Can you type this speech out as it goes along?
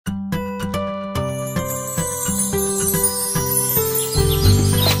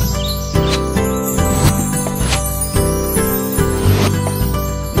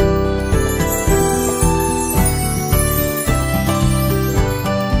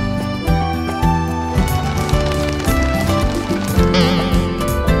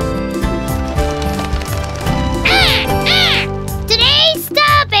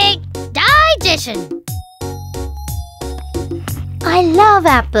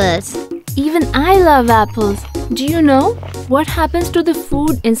apples. Even I love apples. Do you know what happens to the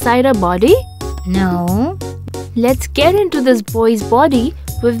food inside our body? No. Let's get into this boy's body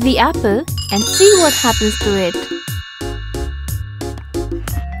with the apple and see what happens to it.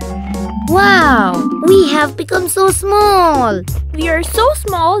 Wow! We have become so small. We are so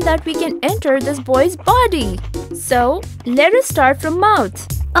small that we can enter this boy's body. So, let us start from mouth.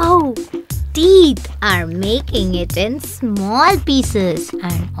 Oh, teeth are making it in small pieces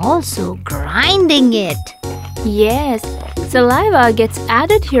and also grinding it. Yes, saliva gets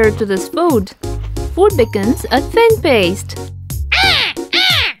added here to this food. Food becomes a thin paste.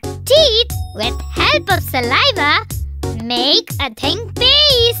 Teeth, with help of saliva, make a thin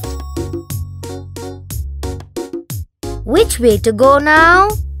paste. Which way to go now?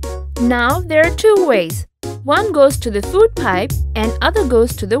 Now there are two ways. One goes to the food pipe and other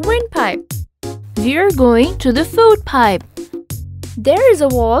goes to the windpipe. We are going to the food pipe. There is a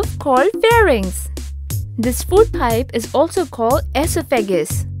valve called pharynx. This food pipe is also called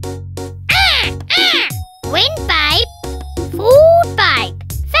esophagus. Windpipe, food pipe,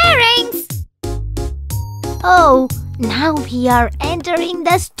 pharynx. Oh, now we are entering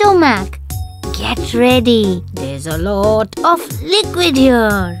the stomach. Get ready. There's a lot of liquid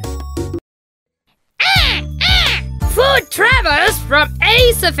here. Food travels from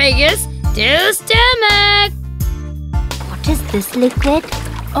esophagus to stomach. What is this liquid?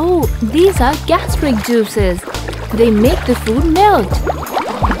 Oh, these are gastric juices. They make the food melt.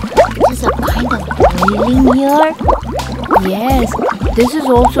 It is a kind of boiling here. Yes, this is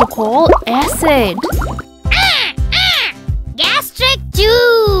also called acid. Gastric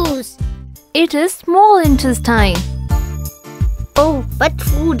juice. It is small intestine. Oh, but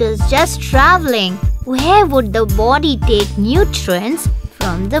food is just traveling. Where would the body take nutrients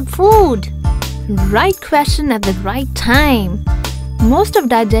from the food? Right question at the right time. Most of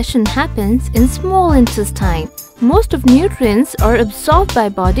digestion happens in small intestine. Most of nutrients are absorbed by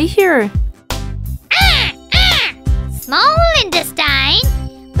body here. Small intestine.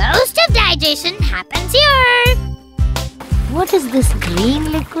 Most of digestion happens here. What is this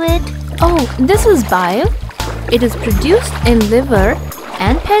green liquid? Oh, this is bile. It is produced in liver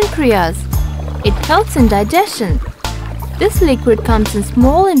and pancreas. It helps in digestion. This liquid comes in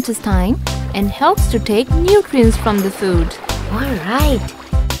small intestine and helps to take nutrients from the food. Alright.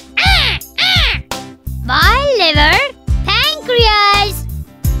 Bile, liver, pancreas.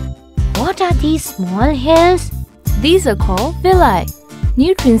 What are these small hairs? These are called villi.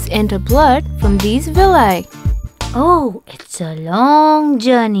 Nutrients enter blood from these villi. Oh, it's a long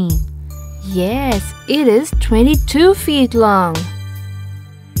journey. Yes, it is 22 feet long.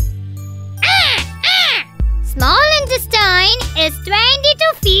 Small intestine is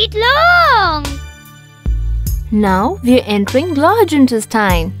 22 feet long. Now we are entering large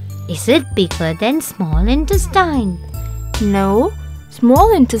intestine. Is it bigger than small intestine? No,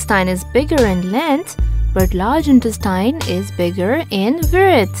 small intestine is bigger in length, but large intestine is bigger in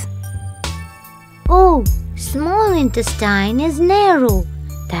width. Oh, small intestine is narrow.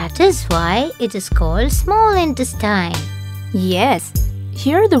 That is why it is called small intestine. Yes,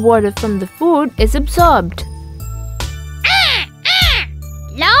 here the water from the food is absorbed.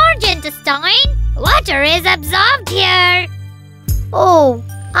 Large intestine, water is absorbed here. Oh,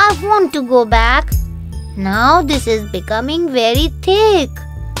 I want to go back. Now this is becoming very thick.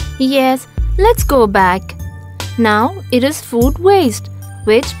 Yes, let's go back. Now it is food waste,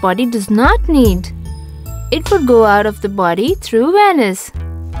 which body does not need. It would go out of the body through anus.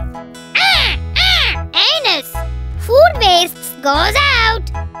 Anus! Food waste goes out.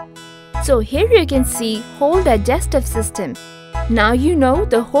 So here you can see whole digestive system. Now you know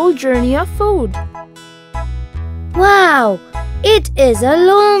the whole journey of food. Wow! It is a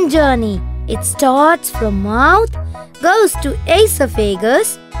long journey. It starts from mouth, goes to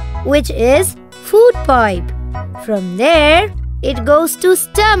esophagus, which is food pipe. From there, it goes to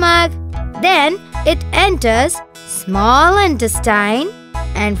stomach. Then it enters small intestine,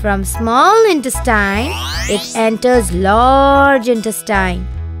 and from small intestine, it enters large intestine.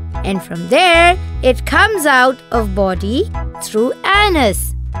 And from there, it comes out of body through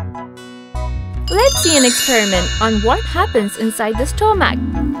anus. Let's see an experiment on what happens inside the stomach.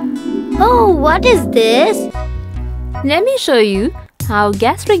 Oh, what is this? Let me show you how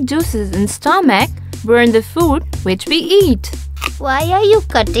gastric juices in stomach burn the food which we eat. Why are you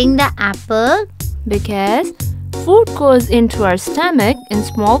cutting the apple? Because food goes into our stomach in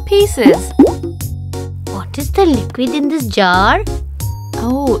small pieces. What is the liquid in this jar?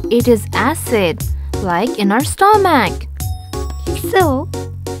 Oh, it is acid, like in our stomach. So,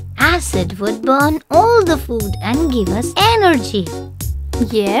 acid would burn all the food and give us energy.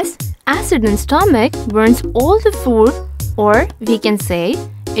 Yes, acid in stomach burns all the food, or we can say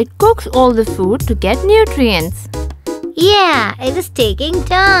it cooks all the food to get nutrients. Yeah, it is taking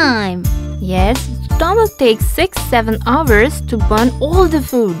time. Yes, stomach takes 6-7 hours to burn all the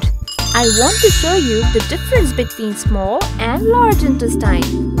food. I want to show you the difference between small and large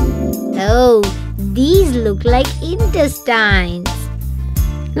intestine. Oh, these look like intestines.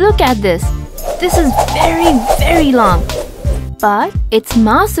 Look at this. This is very long. But its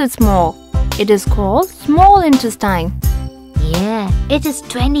mass is small. It is called small intestine. Yeah, it is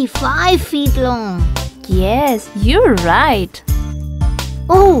 25 feet long. Yes, you're right.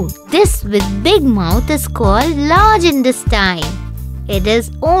 Oh, this with big mouth is called large intestine. It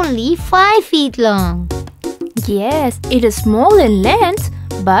is only 5 feet long. Yes, it is small in length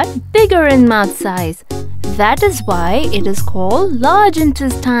but bigger in mouth size. That is why it is called large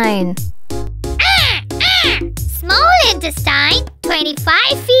intestine. Small intestine, 25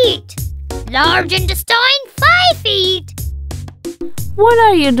 feet. Large intestine, 5 feet. What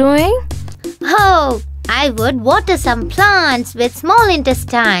are you doing? Oh, I would water some plants with small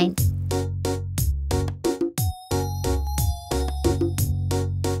intestine.